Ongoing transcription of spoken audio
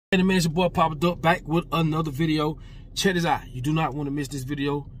And man, it's your boy Papa Duck back with another video. Check this out. You do not want to miss this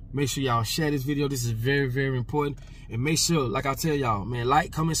video. Make sure y'all share this video. This is very, very important. And make sure, like I tell y'all, man,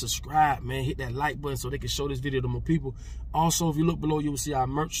 like, comment, subscribe, man. Hit that like button so they can show this video to more people. Also, if you look below, you will see our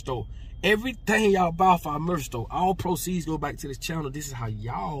merch store. Everything y'all buy off our merch store, all proceeds go back to this channel. This is how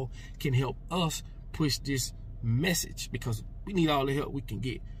y'all can help us push this message, because we need all the help we can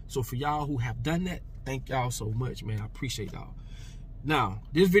get. So for y'all who have done that, thank y'all so much, man. I appreciate y'all. Now,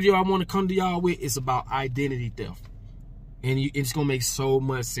 this video I want to come to y'all with is about identity theft. And it's going to make so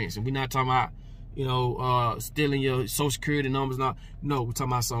much sense. And we're not talking about, you know, stealing your social security numbers. No, we're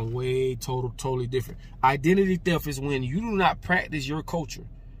talking about something way totally different. Identity theft is when you do not practice your culture,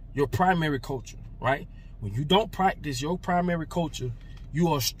 your primary culture, right? When you don't practice your primary culture, you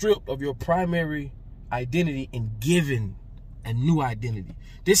are stripped of your primary identity and given a new identity.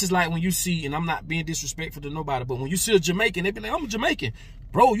 This is like when you see, and I'm not being disrespectful to nobody, but when you see a Jamaican, they be like, I'm a Jamaican.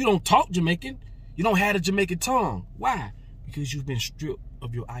 Bro, you don't talk Jamaican. You don't have a Jamaican tongue. Why? Because you've been stripped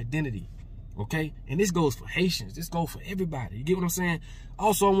of your identity. Okay? And this goes for Haitians. This goes for everybody. You get what I'm saying?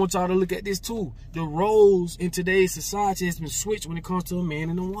 Also, I want y'all to look at this too. The roles in today's society has been switched when it comes to a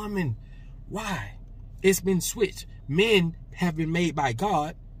man and a woman. Why? It's been switched. Men have been made by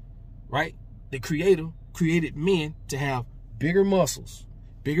God, right? The Creator created men to have bigger muscles,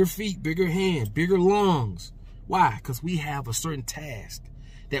 bigger feet, bigger hands, bigger lungs. Why? Because we have a certain task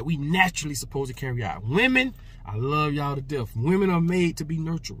that we naturally supposed to carry out. Women, I love y'all to death. Women are made to be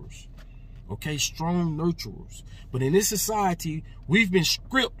nurturers. Okay, strong nurturers. But in this society, we've been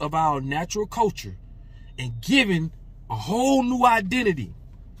stripped of our natural culture and given a whole new identity.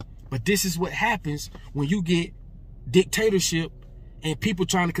 But this is what happens when you get dictatorship and people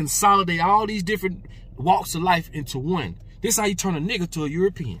trying to consolidate all these different walks of life into one. This is how you turn a nigga to a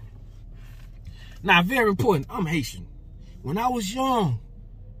European. Now, very important, I'm Haitian. When I was young,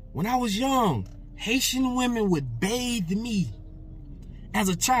 Haitian women would bathe me. As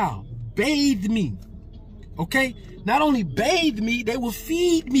a child, bathe me. Okay? Not only bathe me, they would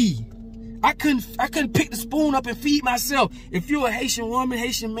feed me. I couldn't pick the spoon up and feed myself. If you're a Haitian woman,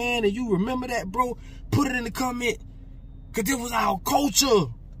 Haitian man, and you remember that, bro, put it in the comment. Because it was our culture.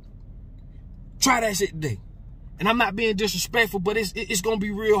 Try that shit today. And I'm not being disrespectful, but it's going to be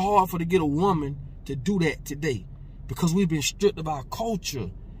real hard to get a woman to do that today, because we've been stripped of our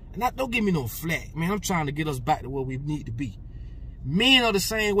culture. And don't give me no flack, man. I'm trying to get us back to where we need to be. Men are the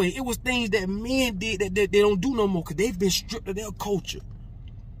same way. It was things that men did that they don't do no more because they've been stripped of their culture.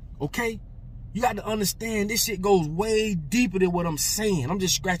 Okay? You got to understand, this shit goes way deeper than what I'm saying. I'm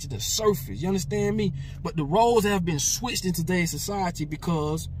just scratching the surface. You understand me? But the roles have been switched in today's society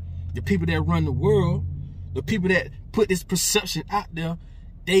because the people that run the world, the people that put this perception out there,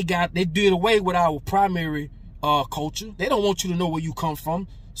 they did away with our primary culture. They don't want you to know where you come from.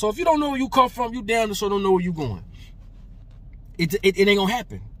 So if you don't know where you come from, you damn sure don't know where you're going. It ain't gonna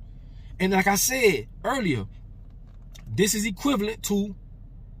happen. And like I said earlier, this is equivalent to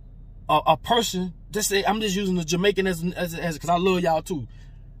a person. Just say, I'm just using the Jamaican as because I love y'all too.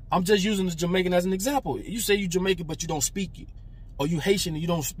 I'm just using the Jamaican as an example. You say you Jamaican, but you don't speak it, or you Haitian and you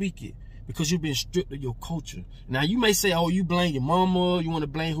don't speak it, because you've been stripped of your culture. Now, you may say, oh, you blame your mama, you want to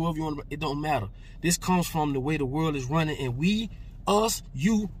blame whoever you want to. It don't matter. This comes from the way the world is running, and we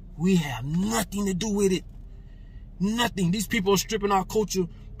have nothing to do with it. Nothing. These people are stripping our culture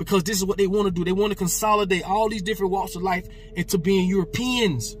because this is what they want to do. They want to consolidate all these different walks of life into being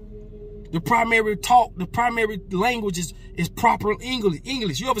Europeans. The primary talk, the primary language is proper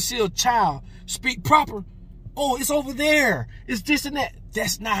English. You ever see a child speak proper? Oh, it's over there. It's this and that.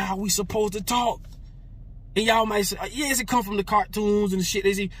 That's not how we supposed to talk. And y'all might say, yes, it come from the cartoons and the shit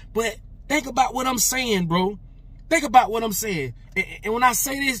they see. But think about what I'm saying, bro. Think about what I'm saying. And when I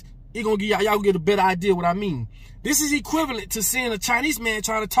say this, it gonna give y'all get a better idea what I mean. This is equivalent to seeing a Chinese man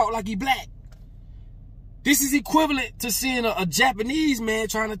trying to talk like he black. This is equivalent to seeing a Japanese man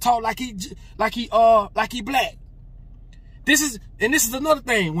trying to talk like he black. This is another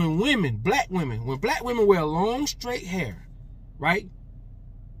thing. When black women wear long straight hair, right?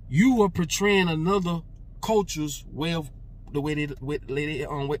 You are portraying another culture's way of the way they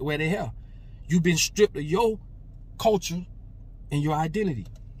wear their hair. You've been stripped of your culture and your identity.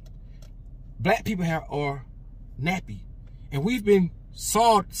 Black people are nappy, and we've been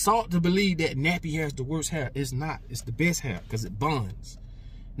sought to believe that nappy hair is the worst hair. It's not. It's the best hair because it bonds.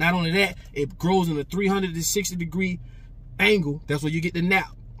 Not only that, it grows in a 360-degree angle. That's where you get the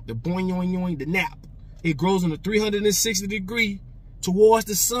nap, the boing, the nap. It grows in a 360-degree towards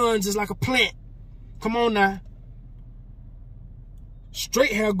the sun, just like a plant. Come on now.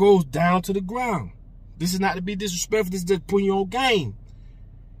 Straight hair goes down to the ground. This is not to be disrespectful. This is just putting you on game.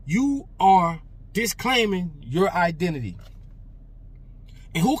 you are disclaiming your identity.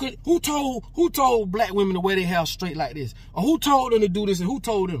 And who told black women to wear their hair straight like this? Or who told them to do this and who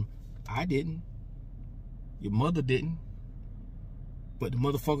told them? I didn't. Your mother didn't. But the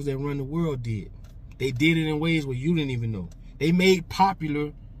motherfuckers that run the world did. They did it in ways where you didn't even know. They made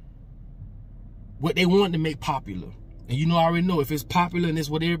popular what they wanted to make popular. And you know, I already know if it's popular and it's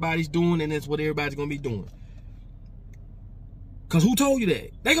what everybody's doing, and that's what everybody's gonna be doing. Cause who told you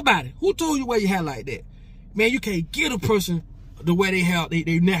that? Think about it. Who told you wear your hair like that? Man, you can't get a person the way they hair,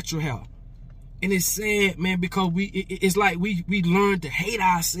 they natural hair. And it's sad, man, because it's like we learned to hate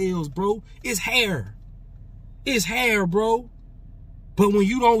ourselves, bro. It's hair. It's hair, bro. But when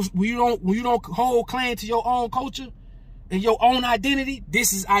you don't hold claim to your own culture and your own identity,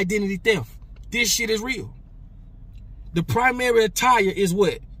 this is identity theft. This shit is real. The primary attire is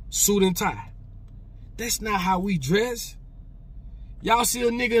what? Suit and tie. That's not how we dress. Y'all see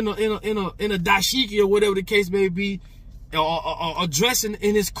a nigga in a dashiki or whatever the case may be, or dressing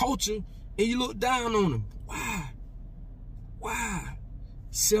in his culture, and you look down on him. Why? Why?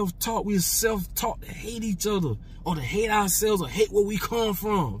 Self-taught. We're self-taught to hate each other, or to hate ourselves, or hate where we come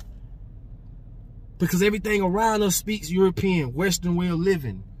from. Because everything around us speaks European, Western way of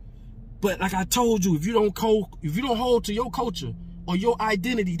living. But like I told you, if you don't hold to your culture or your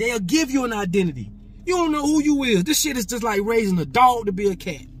identity, they'll give you an identity. You don't know who you is. This shit is just like raising a dog to be a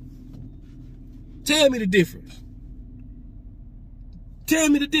cat. Tell me the difference. Tell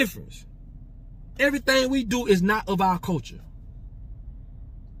me the difference. Everything we do is not of our culture.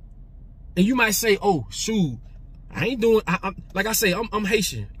 And you might say, oh, shoot, I ain't doing, like I say, I'm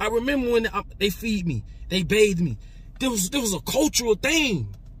Haitian. I remember when they feed me, they bathed me. There was a cultural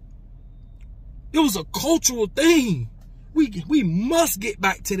thing. It was a cultural thing. We must get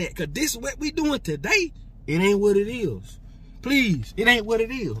back to that, because this is what we doing today. It ain't what it is. Please, it ain't what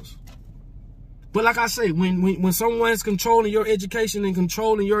it is. But like I say, when someone's controlling your education and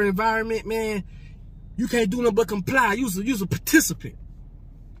controlling your environment, man, you can't do nothing but comply. You's a participant.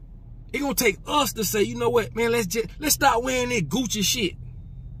 It's gonna take us to say, you know what, man, let's start wearing that Gucci shit.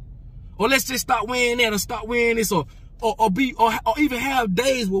 Or let's just start wearing that, or start wearing this, or even have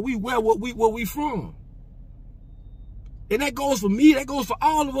days where we wear where we from. And that goes for me, that goes for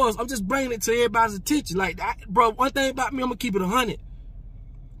all of us. I'm just bringing it to everybody's attention. Like, bro, one thing about me, I'm gonna keep it 100.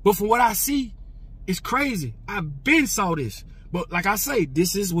 But from what I see, it's crazy. I've been saw this. But like I say,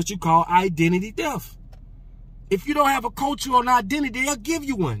 this is what you call identity theft. If you don't have a culture or an identity, they'll give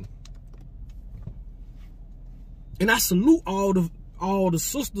you one. And I salute all the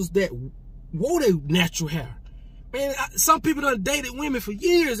sisters that wore their natural hair. Man, some people done dated women for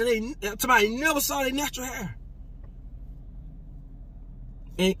years and somebody never saw their natural hair.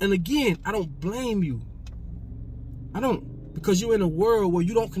 And again, I don't blame you. I don't, because you're in a world where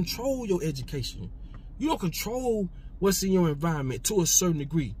you don't control your education. You don't control what's in your environment to a certain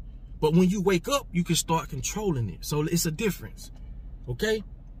degree. But when you wake up, you can start controlling it. So it's a difference, okay?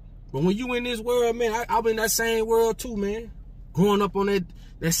 But when you in this world, man, I've been in that same world too, man. Growing up on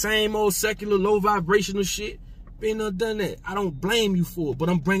that same old secular, low vibrational shit. Been done that. I don't blame you for it, but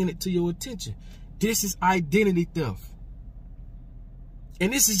I'm bringing it to your attention. This is identity theft.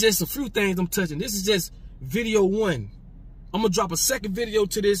 And this is just a few things I'm touching. This is just video 1. I'm going to drop a second video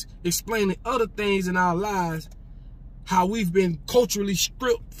to this, explaining other things in our lives, how we've been culturally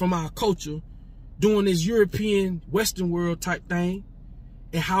stripped from our culture, doing this European, Western world type thing,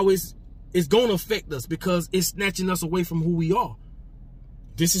 and how it's going to affect us because it's snatching us away from who we are.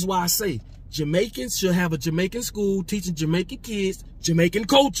 This is why I say Jamaicans should have a Jamaican school teaching Jamaican kids Jamaican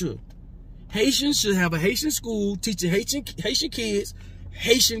culture. Haitians should have a Haitian school teaching Haitian kids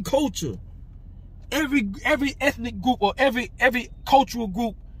Haitian culture. Every ethnic group or every cultural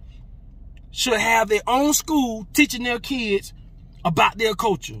group should have their own school teaching their kids about their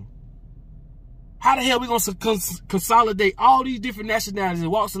culture. How the hell are we going to consolidate all these different nationalities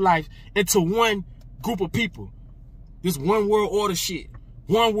and walks of life into one group of people? This one world order shit.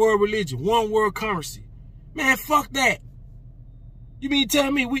 One world religion. One world currency. Man, fuck that. You mean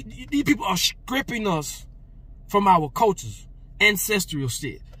tell me these people are stripping us from our cultures, ancestral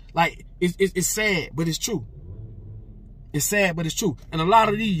shit? Like, it's sad, but it's true. It's sad, but it's true. And a lot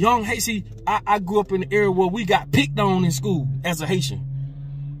of these young Haitians, I grew up in the era where we got picked on in school as a Haitian.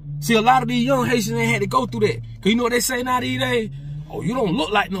 See, a lot of these young Haitians ain't had to go through that. Because you know what they say now these days? Oh, you don't look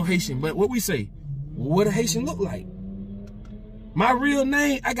like no Haitian. But what we say? What a Haitian look like? My real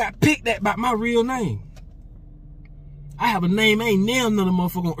name, I got picked at by my real name. I have a name ain't named another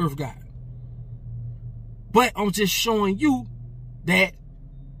motherfucker on earth got. But I'm just showing you that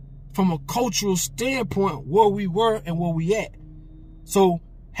from a cultural standpoint, where we were and where we at. So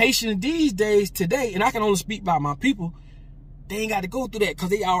Haitians these days, today, and I can only speak by my people, they ain't got to go through that because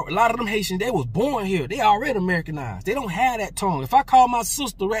they are, a lot of them Haitians, they was born here. They already Americanized. They don't have that tongue. If I call my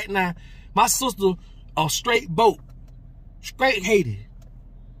sister right now, my sister a straight boat, straight Haiti,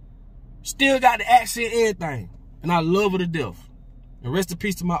 still got the accent, everything. And I love her to death. And rest in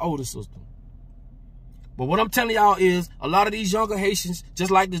peace to my older sister. But what I'm telling y'all is, a lot of these younger Haitians,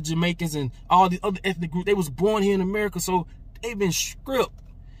 just like the Jamaicans and all the other ethnic groups, they was born here in America, so they've been scripted.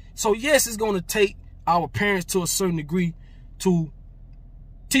 So yes, it's going to take our parents to a certain degree to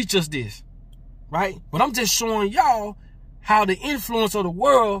teach us this, right? But I'm just showing y'all how the influence of the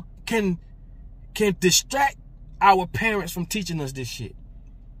world can distract our parents from teaching us this shit.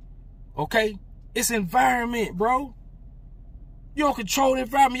 Okay? It's environment, bro. You don't control the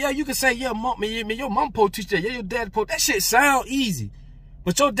environment. Yeah, you can say, yeah, mom, man, your mom supposed to teach that. Yeah, your dad supposed. That shit sound easy.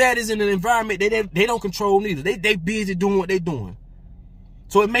 But your dad is in an environment they don't control neither. They busy doing what they doing.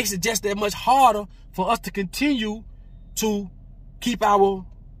 So it makes it just that much harder for us to continue to keep our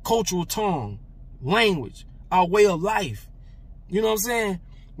cultural tongue, language, our way of life. You know what I'm saying?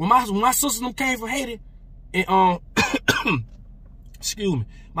 When my sisters them came from Haiti, and excuse me,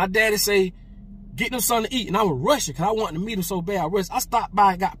 my daddy say, get them something to eat, and I was rushing because I wanted to meet them so bad. I stopped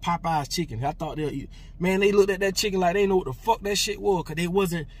by and got Popeye's chicken. I thought they'll eat. Man, they looked at that chicken like they didn't know what the fuck that shit was, because they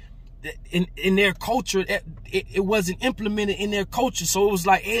wasn't in their culture. It wasn't implemented in their culture, so it was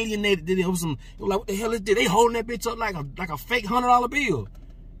like alienated. It was like, what the hell is this? They holding that bitch up like a fake $100 bill.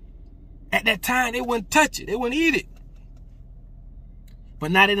 At that time, they wouldn't touch it. They wouldn't eat it.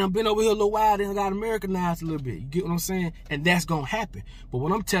 But now they done been over here a little while, they done got Americanized a little bit. You get what I'm saying? And that's going to happen. But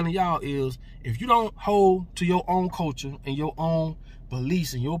what I'm telling y'all is, if you don't hold to your own culture and your own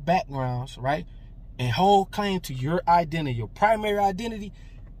beliefs and your backgrounds, right? And hold claim to your identity, your primary identity,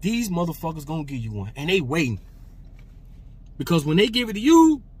 these motherfuckers going to give you one. And they waiting. Because when they give it to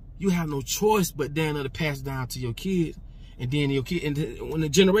you, you have no choice but then to pass it down to your kids. And then your kid, and when the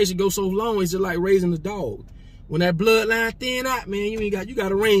generation goes so long, it's just like raising a dog. When that bloodline thin out, man, you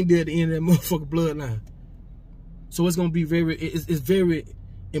got a reindeer at the end of that motherfucking bloodline. So it's gonna be it's very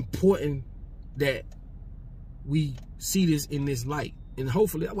important that we see this in this light. And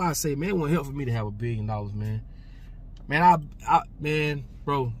hopefully, that's why I say, man, it won't help for me to have $1 billion, man. Man,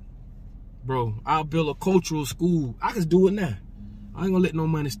 bro, I'll build a cultural school. I can do it now. I ain't gonna let no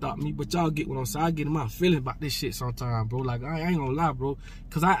money stop me, but y'all get what I'm saying. I get in my feeling about this shit sometimes, bro. Like, I ain't gonna lie, bro.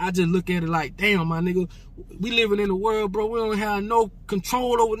 Cause I just look at it like, damn, my nigga, we living in a world, bro, we don't have no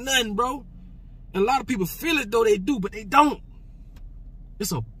control over nothing, bro. And a lot of people feel it though they do, but they don't.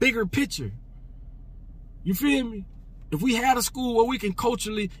 It's a bigger picture. You feel me? If we had a school where we can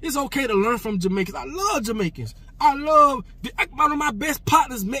culturally, it's okay to learn from Jamaicans. I love Jamaicans. One of my best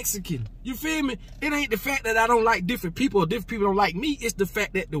partners Mexican. You feel me? It ain't the fact that I don't like different people or different people don't like me. It's the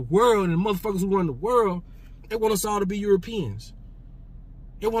fact that the world and the motherfuckers who run the world, they want us all to be Europeans.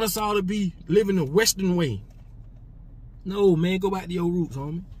 They want us all to be living the Western way. No, man, go back to your roots,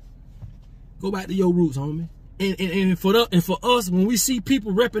 homie. Go back to your roots, homie. And for us, when we see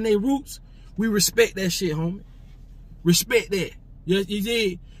people repping their roots, we respect that shit, homie. Respect that. You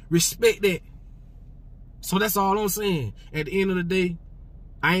did. Respect that. So that's all I'm saying. At the end of the day,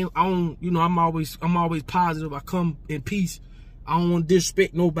 I'm always positive. I come in peace. I don't want to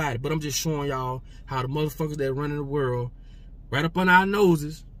disrespect nobody, but I'm just showing y'all how the motherfuckers that run in the world, right up on our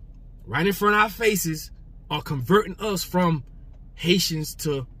noses, right in front of our faces, are converting us from Haitians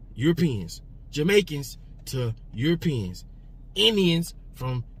to Europeans, Jamaicans to Europeans, Indians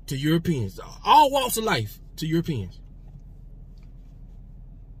to Europeans, all walks of life to Europeans.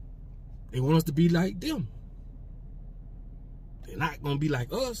 They want us to be like them. They're not going to be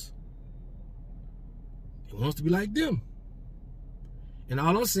like us. They want us to be like them. And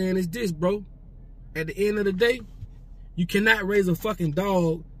all I'm saying is this, bro. At the end of the day, you cannot raise a fucking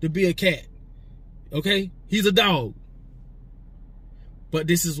dog to be a cat. Okay? He's a dog. But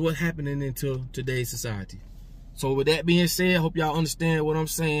this is what's happening into today's society. So with that being said, I hope y'all understand what I'm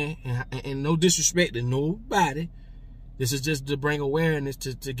saying. And no disrespect to nobody. This is just to bring awareness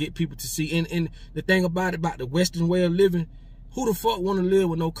to get people to see. And the thing about the Western way of living, who the fuck want to live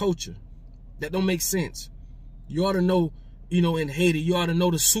with no culture? That don't make sense. You ought to know, in Haiti, you ought to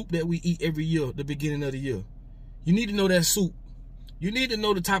know the soup that we eat every year, at the beginning of the year. You need to know that soup. You need to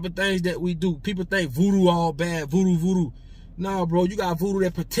know the type of things that we do. People think voodoo all bad, voodoo. Nah, bro, you got voodoo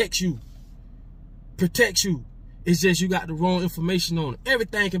that protects you. Protects you. It's just you got the wrong information on it.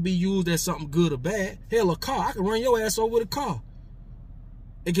 Everything can be used as something good or bad. Hell, a car. I can run your ass over with a car.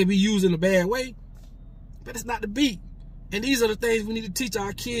 It can be used in a bad way, but it's not the beat. And these are the things we need to teach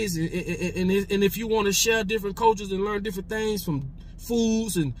our kids. And if you want to share different cultures and learn different things from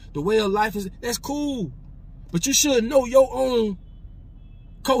foods and the way of life is, that's cool. But you should know your own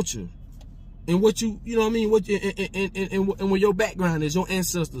culture and what you know what I mean, what and what your background is, your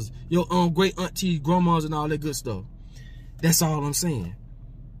ancestors, your great aunties, grandmas, and all that good stuff. That's all I'm saying.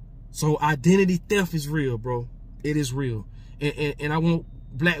 So identity theft is real, bro. It is real. And I want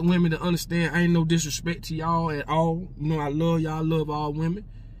black women to understand, I ain't no disrespect to y'all at all. You know, I love y'all, I love all women.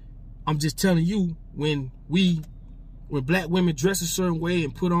 I'm just telling you, when black women dress a certain way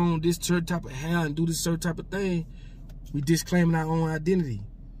and put on this certain type of hair and do this certain type of thing, we disclaiming our own identity.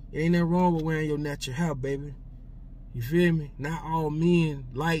 It ain't nothing wrong with wearing your natural hair, baby. You feel me? Not all men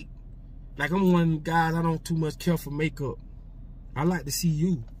like I'm one of them guys, I don't too much care for makeup. I like to see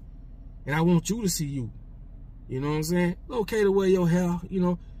you. And I want you to see you. You know what I'm saying? It's okay to wear your hair, you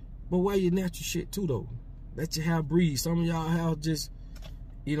know, but wear your natural shit too, though. Let your hair breathe. Some of y'all hair just,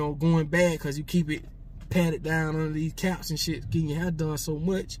 you know, going bad because you keep it patted down under these caps and shit, getting your hair done so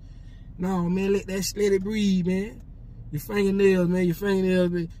much. No, man, let it breathe, man. Your fingernails, man,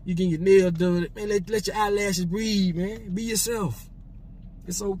 man, you getting your nails done. Man, let your eyelashes breathe, man. Be yourself.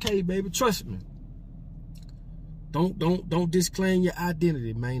 It's okay, baby. Trust me. Don't disclaim your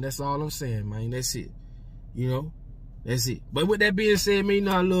identity, man. That's all I'm saying, man. That's it. You know, that's it. But with that being said, man, you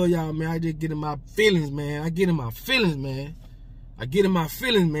know I love y'all, man. I just get in my feelings, man. I get in my feelings, man.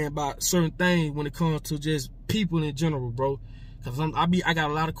 About certain things when it comes to just people in general, bro. Cause I got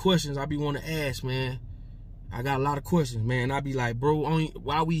a lot of questions I be want to ask, man. I got a lot of questions, man. I be like, bro,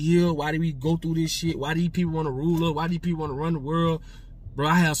 why we here? Why do we go through this shit? Why do these people want to rule us? Why do these people want to run the world? Bro,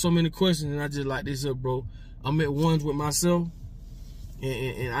 I have so many questions, and I just like this up, bro. I'm at ones with myself,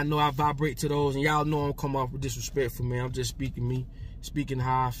 and I know I vibrate to those, and y'all know I'm come off with disrespectful, man. I'm just speaking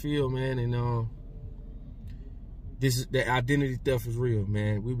how I feel, man, and that identity theft is real,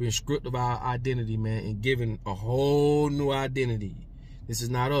 man. We've been stripped of our identity, man, and given a whole new identity. This is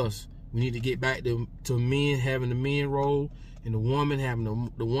not us. We need to get back to men having the men role and the woman having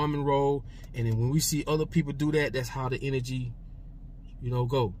the woman role. And then when we see other people do that, that's how the energy, you know,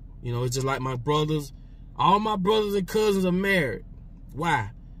 go. You know, it's just like my brothers. All my brothers and cousins are married.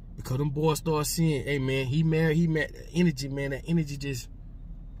 Why? Because them boys start seeing, hey, man, he married, energy, man. That energy just,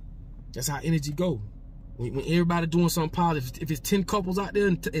 that's how energy go. When everybody doing something positive, if it's 10 couples out there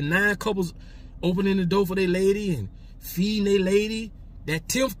and 9 couples opening the door for their lady and feeding their lady, that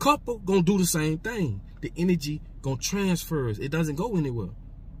 10th couple gonna do the same thing. The energy gonna transfer. It doesn't go anywhere.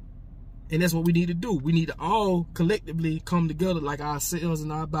 And that's what we need to do. We need to all collectively come together like ourselves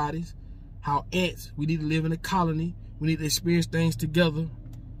and our bodies. How ants, we need to live in a colony. We need to experience things together.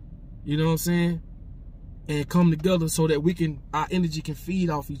 You know what I'm saying? And come together so that our energy can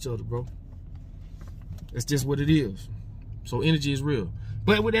feed off each other, bro. That's just what it is. So energy is real.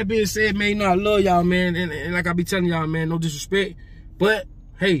 But with that being said, man, you know I love y'all, man. And like I be telling y'all, man, no disrespect. But,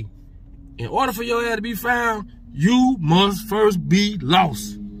 hey, in order for your ass to be found, you must first be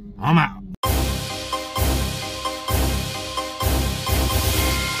lost. I'm out.